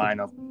to the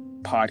final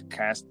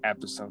podcast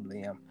episode,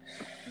 Liam.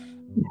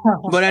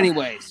 But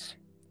anyways,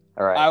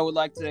 all right. I would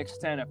like to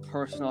extend a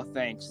personal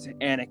thanks to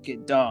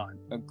Anakin Dawn,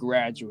 a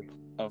graduate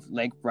of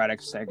Lake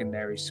Braddock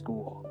Secondary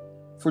School,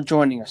 for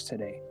joining us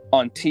today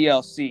on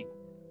TLC.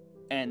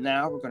 And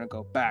now we're going to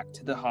go back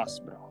to the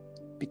hospital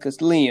because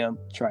Liam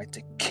tried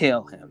to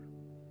kill him.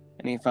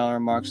 Any final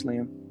remarks,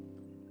 Liam?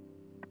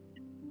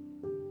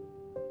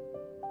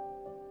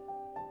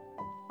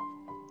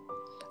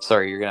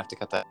 Sorry, you're gonna have to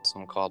cut that.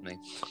 Someone called me.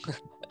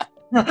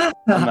 I'm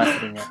not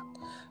kidding.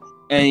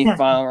 Any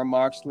final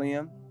remarks,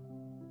 Liam?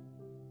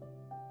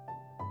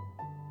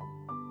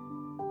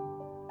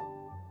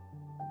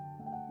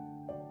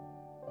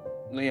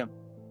 Liam.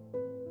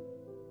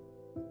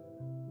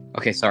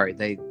 Okay, sorry.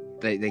 They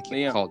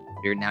Liam. called.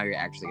 Now you're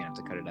actually gonna have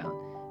to cut it down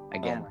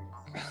again.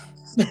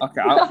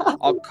 Okay,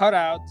 I'll cut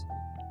out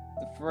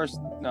the first.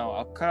 No,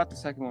 I'll cut out the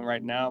second one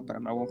right now, but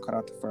I won't cut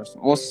out the first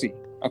one. We'll see.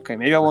 Okay,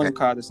 maybe I won't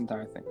cut out this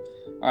entire thing.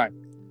 All right.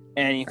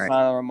 Any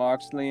final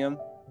remarks, Liam?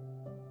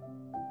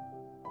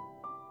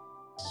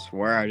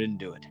 Swear I didn't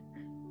do it.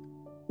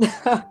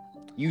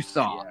 You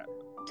saw. Yeah.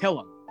 Tell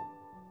him.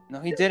 No,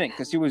 he didn't,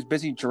 because he was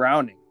busy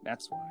drowning.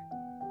 That's why.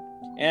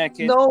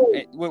 Anakin, No.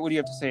 What do you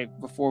have to say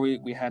before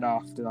we head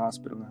off to the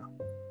hospital now?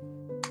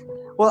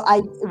 Well,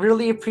 I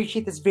really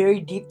appreciate this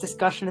very deep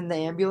discussion in the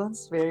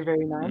ambulance. Very,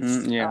 very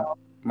nice. Yeah,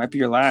 might be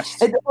your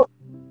last.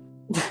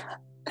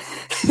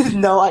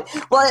 No,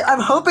 I'm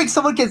hoping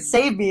someone can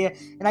save me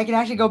and I can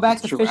actually go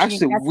back to fishing.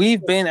 Actually,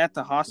 we've been at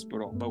the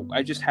hospital, but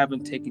I just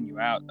haven't taken you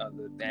out of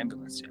the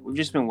ambulance yet. We've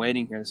just been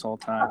waiting here this whole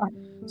time.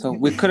 So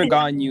we could have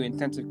gotten you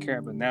intensive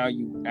care, but now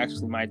you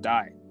actually might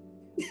die.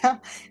 Yeah,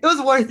 it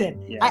was worth it.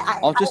 Yeah.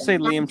 I'll just say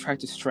Liam tried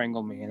to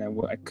strangle me, and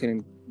I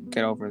couldn't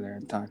get over there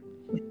in time.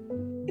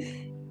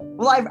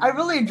 Well, I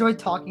really enjoyed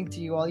talking to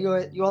you all.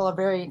 You all are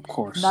very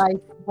nice,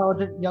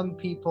 intelligent young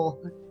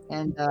people.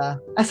 And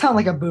I sound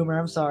like a boomer.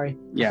 I'm sorry.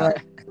 Yeah,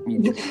 but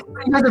you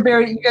guys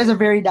are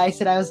very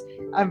nice, and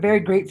I'm very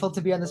grateful to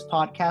be on this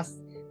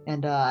podcast.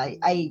 And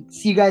I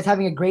see you guys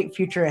having a great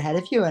future ahead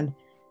of you. And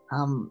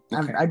I'm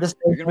just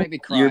you're gonna make me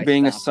cry. You're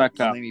being a suck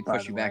up. Let me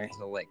push you back into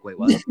the lake. Wait,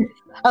 what?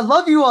 I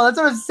love you all. That's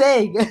what I'm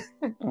saying.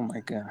 Oh my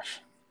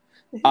gosh.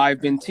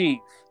 I've been Teeve.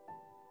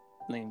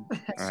 Liam,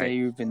 say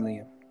you've been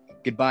Liam.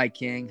 Goodbye,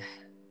 King.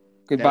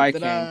 Goodbye,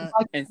 King.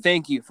 And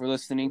thank you for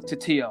listening to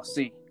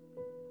TLC.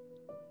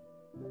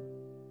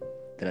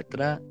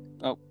 Da-da-da-da.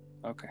 Oh,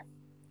 okay.